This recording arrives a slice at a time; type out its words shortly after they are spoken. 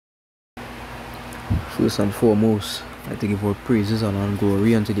First and foremost, I to give all praises and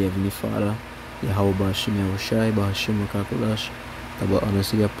glory unto the Heavenly Father, Yahweh Bashim Yahushai, Bashim Kakulash, about honors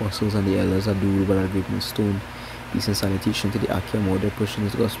to the apostles and the elders that do by that great stone. Peace and salutation to the Akia mother, pushing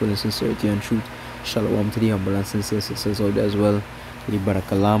his gospel in sincerity and truth. Shalom to the humble and sincere sisters out there as well. To the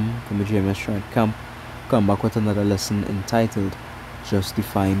Barakalam from the GMS Shrine Camp. Come back with another lesson entitled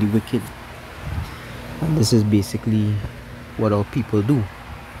Justifying the Wicked. And this is basically what our people do.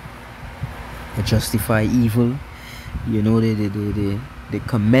 They justify evil. You know, they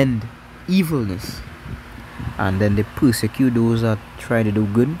commend evilness, and then they persecute those that try to do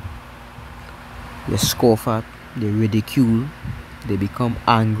good. They scoff at, they ridicule, they become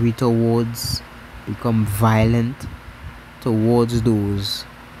angry towards, become violent towards those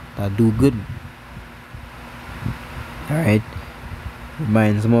that do good. Alright,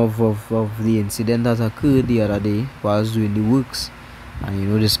 reminds me of the incident that occurred the other day while I was doing the works. And you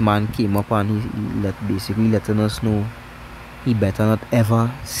know, this man came up and he basically letting us know he better not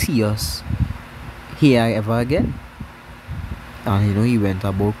ever see us here ever again. And you know, he went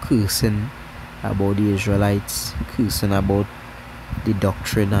about cursing about the Israelites, cursing about the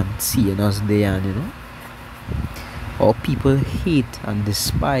doctrine and seeing us there. And you know, our people hate and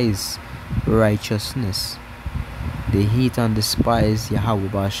despise righteousness. They hate and despise Yahweh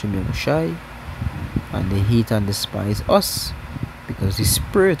Bashim Yahushai, and they hate and despise us, because the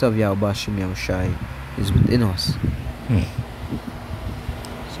spirit of Yahweh Bashim Yahushai is within us.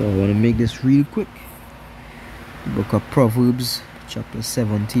 So I want to make this real quick. The book of Proverbs, chapter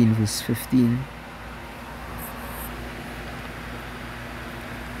 17, verse 15.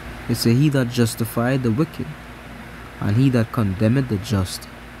 It says, he that justifieth the wicked, and he that condemneth the just,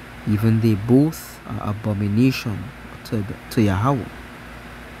 even they both are abomination to Yahweh.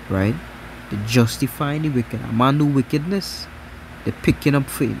 Right? They justifying the wicked. A man do wickedness, they're picking up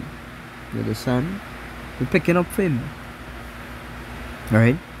for him. You understand? They're picking up for him.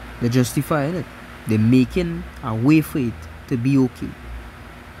 Alright? They're justifying it. They're making a way for it to be okay.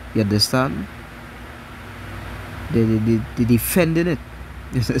 You understand? They're defending it.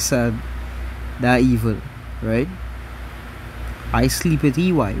 You understand? That evil. Right? I sleep with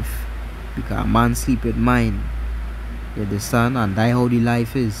his wife because a man sleep with mine. You understand? And that's how the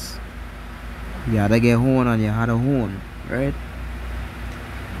life is. You had to get horn and you had a horn. Right?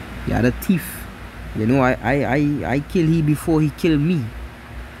 You had a thief. You know, I kill he before he killed me.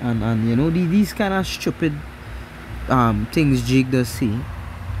 And you know, these kind of stupid things Jake does say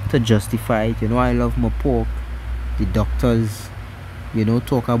to justify it. You know, I love my pork. The doctors, you know,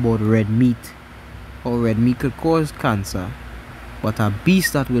 talk about red meat. Or red meat could cause cancer. But a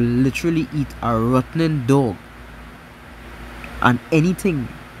beast that will literally eat a rotten dog and anything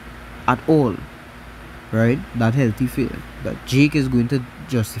at all, right? That healthy feel. That Jake is going to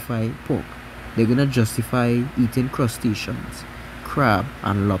justify pork. They're going to justify eating crustaceans, crab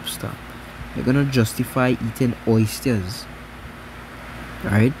and lobster. They're going to justify eating oysters.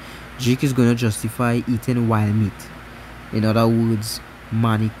 Right? Jake is going to justify eating wild meat. In other words,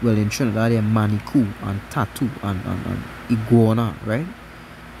 in Trinidad, they're manikou and tattoo and iguana, right?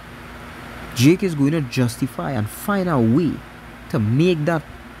 Jake is going to justify and find a way to make that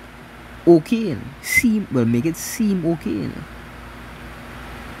okay, make it seem okay.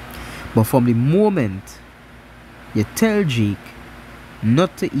 But from the moment you tell Jake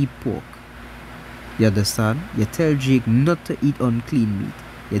not to eat pork, you understand? You tell Jake not to eat unclean meat.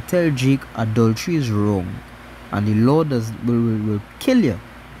 You tell Jake adultery is wrong, and the Lord will kill you.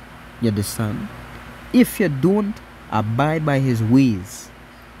 You understand? If you don't abide by his ways,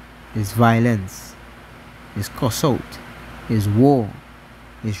 his violence, his cuss out, his war,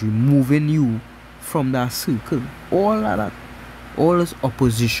 his removing you from that circle, all of that, all this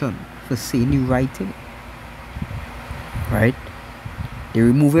opposition for saying the right thing. Right? They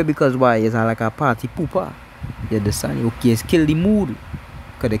remove it because why? It's like a party pooper. You understand? Okay, it's kill the mood.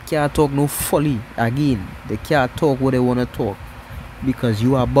 Because they can't talk no folly again. They can't talk what they want to talk. Because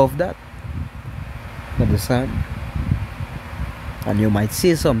you are above that. You understand? And you might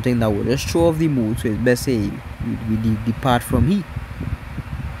say something that will just throw off the mood. So it's best say we depart from he.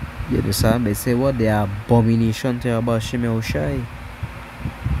 You understand? They say what? They are abomination to your Bashim Yahushai.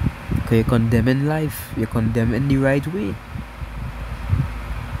 Because you're condemning life. You're condemning the right way.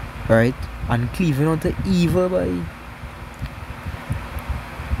 Right? And cleaving onto evil by.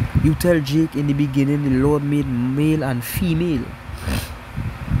 You tell Jake in the beginning the Lord made male and female.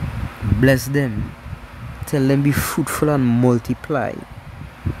 Bless them. Tell them be fruitful and multiply.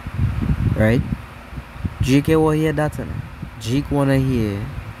 Right? Jake will hear that. Jake wanna hear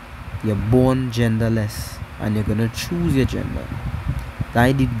you're born genderless and you're gonna choose your gender.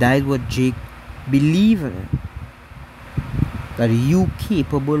 That is what Jake believing that you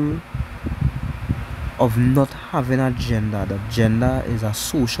capable of not having a gender, that gender is a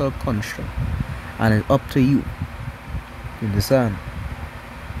social construct and it's up to you. You understand?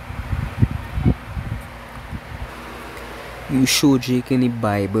 You show Jake in the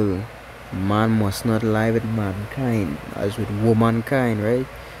Bible, man must not lie with mankind as with womankind, right?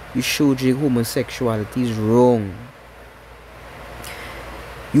 You show Jake homosexuality is wrong.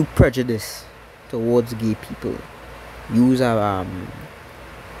 You prejudice towards gay people. You are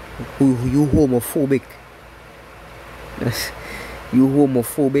you homophobic. You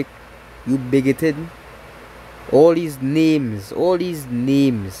homophobic. You bigoted. All these names.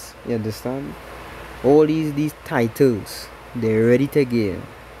 You understand? All these titles. They're ready to give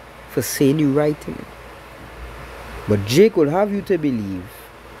for saying you right thing. But Jake will have you to believe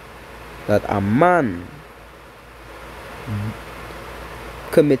that a man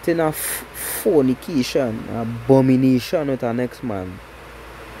committing a fornication, abomination with an next man,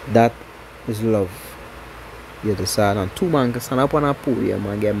 that is love. You understand? And two men can stand up on a podium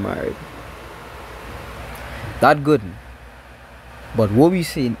and get married. That good. But what we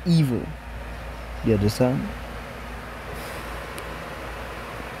saying evil. You understand?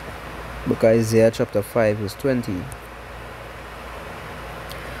 Book of Isaiah chapter 5 verse 20.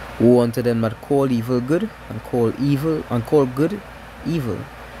 Woe unto them that call evil good and call good evil,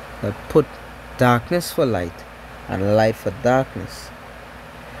 that put darkness for light and light for darkness,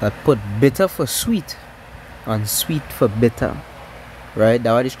 that put bitter for sweet and sweet for bitter. Right?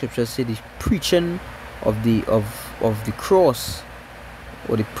 That's why the scripture says the preaching of the cross,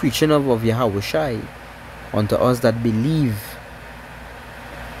 or the preaching of Yahweh unto us that believe.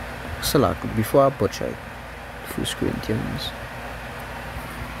 Salak, before I butcher it, 1 Corinthians.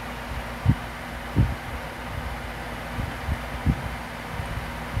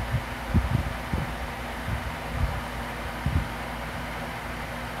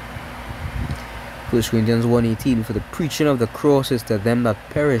 First Corinthians 1:18, for the preaching of the cross is to them that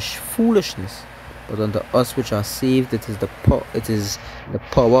perish foolishness, but unto us which are saved it is the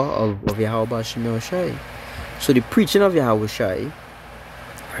power of Yahweh Shai. So the preaching of Yahweh Shai,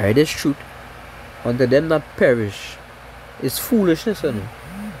 right, is truth. Unto them that perish is foolishness, you know?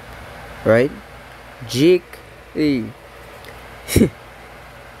 Right? Jake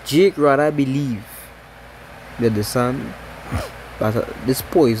rather believe that the son, but this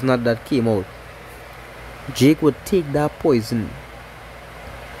poison that came out, Jake would take that poison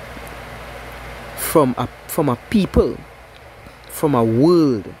from a people, from a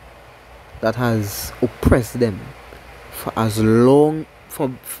world that has oppressed them for as long,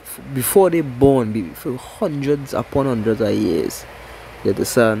 before they born, for hundreds upon hundreds of years. You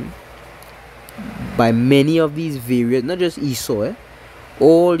understand? By many of these various, not just Esau,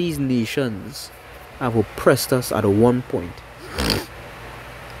 all these nations have oppressed us at one point.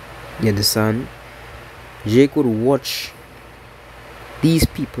 You understand? Jake would watch these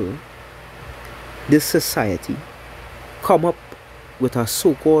people, this society, come up with a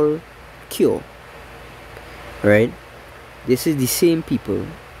so-called cure. Right? This is the same people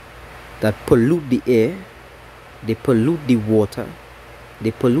that pollute the air, they pollute the water, they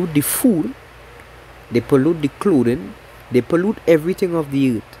pollute the food, they pollute the clothing, they pollute everything of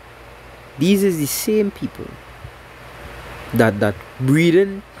the earth. These is the same people that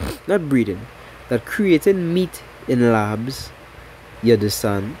creating meat in labs. You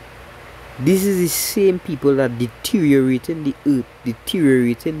understand? This is the same people that deteriorating the earth,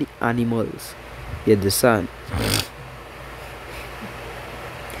 deteriorating the animals. You understand?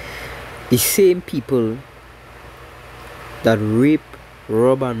 The same people that rape,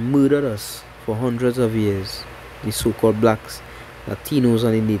 rob and murdered us for hundreds of years. The so-called blacks, Latinos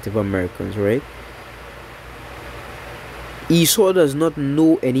and the Native Americans, right? Esau does not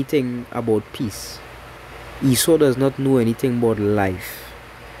know anything about peace. Esau does not know anything about life.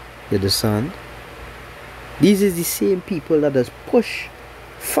 You understand? These is the same people that does push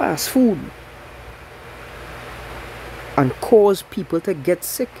fast food and cause people to get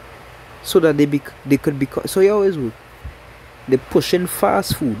sick so that they could become. So you always would. They're pushing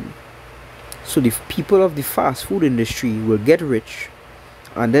fast food so the people of the fast food industry will get rich,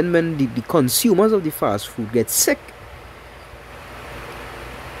 and then when the consumers of the fast food get sick,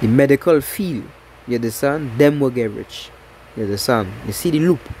 the medical field, you understand, them will get rich. You understand? You see the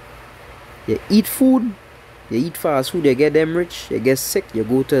loop. You eat food, you eat fast food, you get them rich, you get sick, you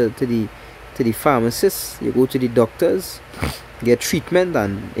go to the pharmacist, you go to the doctors, get treatment,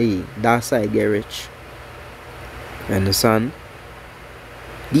 and hey, that side get rich. You understand?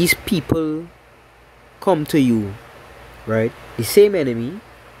 These people come to you, right? The same enemy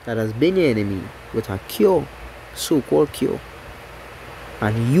that has been your enemy with a cure, so-called cure,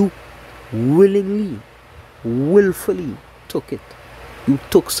 and you willfully took it. You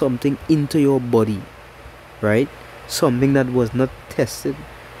took something into your body, right? Something that was not tested,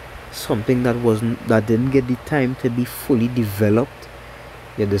 something that didn't get the time to be fully developed.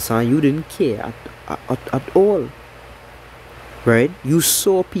 You understand? You didn't care at all, right? You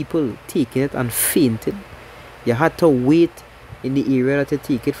saw people taking it and fainted. You had to wait in the area that you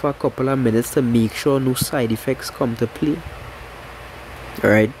take it for a couple of minutes to make sure no side effects come to play,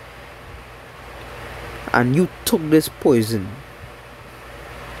 right? And you took this poison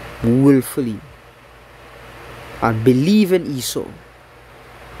willfully and believe in Esau.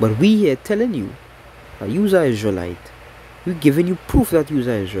 But we here telling you that you are Israelite. We're giving you proof that you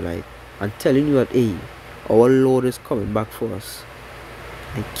are Israelite and telling you that, hey, our Lord is coming back for us.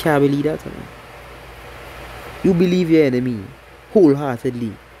 I can't believe that. Man. You believe your enemy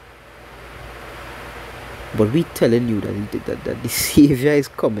wholeheartedly. But we telling you that the Savior is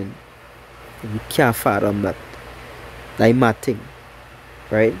coming. And you can't fathom that. Like mad thing.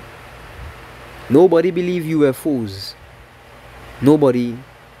 Right? Nobody believe UFOs. Nobody.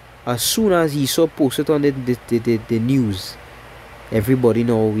 As soon as Esau posted on the news, everybody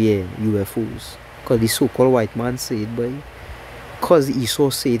know yeah, UFOs. Because the so-called white man said, boy. Because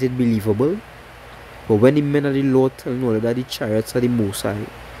Esau said it believable. But when the men of the Lord tell you that the chariots are the Most High,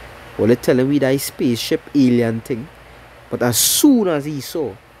 well, they tell him we that spaceship alien thing. But as soon as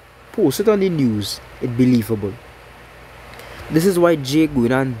Esau posted on the news, it believable. This is why Jake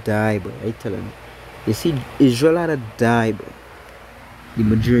going and die, bro. I tell him. You see, Israel had to die, bro. The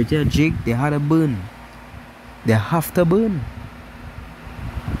majority of Jake, they had to burn. They have to burn.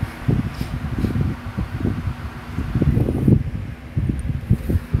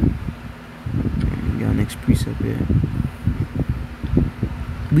 Got next precept here.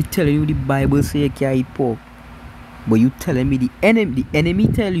 We telling you the Bible say you can't eat pork. But you telling me the enemy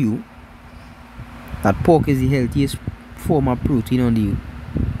tell you that pork is the healthiest form of protein on the earth.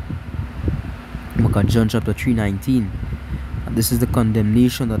 Look at John chapter 3:19. And this is the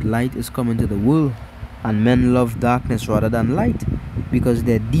condemnation that light is coming to the world, and men love darkness rather than light, because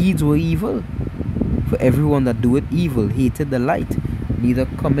their deeds were evil. For everyone that doeth evil hated the light, neither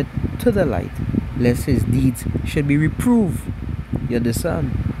cometh to the light, lest his deeds should be reproved. You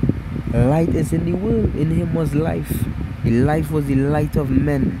understand? Light is in the world, in him was life. The life was the light of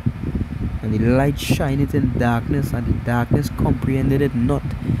men. And the light shineth in darkness, and the darkness comprehended it not.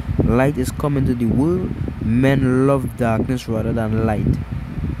 Light is coming to the world. Men love darkness rather than light.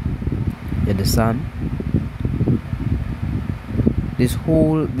 You understand? This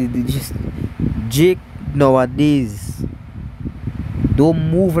whole just Jake nowadays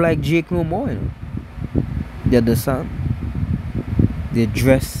don't move like Jake no more. You know? You understand? They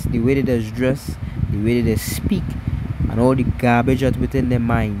dress, the way they dress, the way they speak, and all the garbage that's within their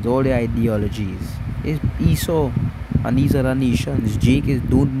minds, all the ideologies. It's Esau and these other nations. Jake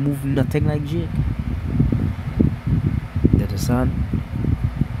don't move nothing like Jake. You understand?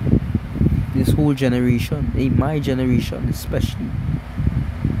 This whole generation, my generation especially,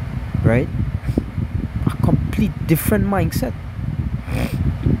 right? A complete different mindset.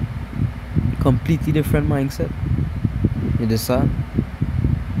 Completely different mindset. You understand?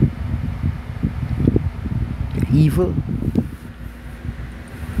 Evil.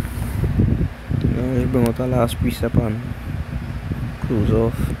 Let's bring out our last precept and close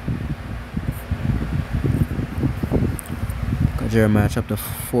off. Jeremiah chapter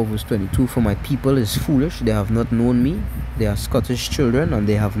 4 verse 22. For my people is foolish, they have not known me. They are Scottish children, and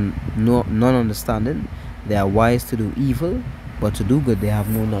they have none understanding. They are wise to do evil, but to do good they have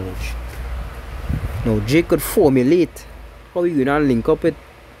no knowledge. Now Jake could formulate how you gonna link up with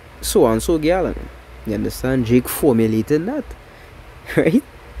so and so girl. You understand? Jake formulating that. Right?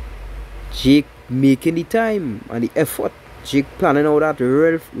 Jake making the time and the effort. Jake planning out that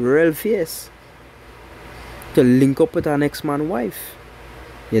real fierce to link up with our next man's wife.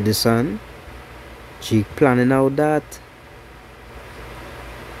 You understand? Jake planning out that.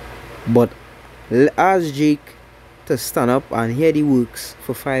 But ask Jake to stand up and hear the works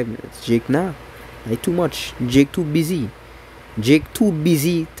for 5 minutes. Jake nah. Like too much. Jake too busy. Jake too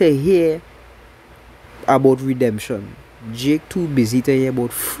busy to hear about redemption. Jake too busy to hear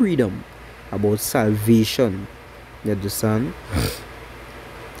about freedom, about salvation. You understand?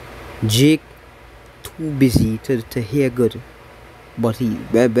 Jake too busy to hear good. But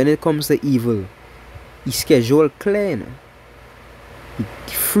when it comes to evil, he schedule clear.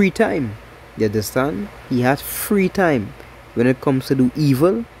 Free time. You understand? He has free time when it comes to do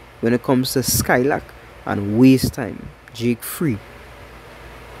evil, when it comes to skylark and waste time. Jake free.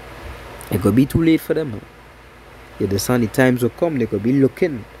 It could be too late for them. You understand? The times will come, they could be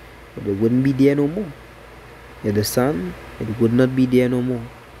looking, but they wouldn't be there no more. You understand? It would not be there no more.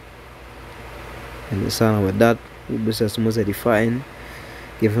 You understand? And with that, we bless us most edifying.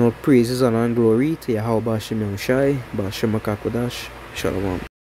 Giving all praises, honor, and glory to Yahweh Bashim Yahushai, Bashim Makakodash, Shalom.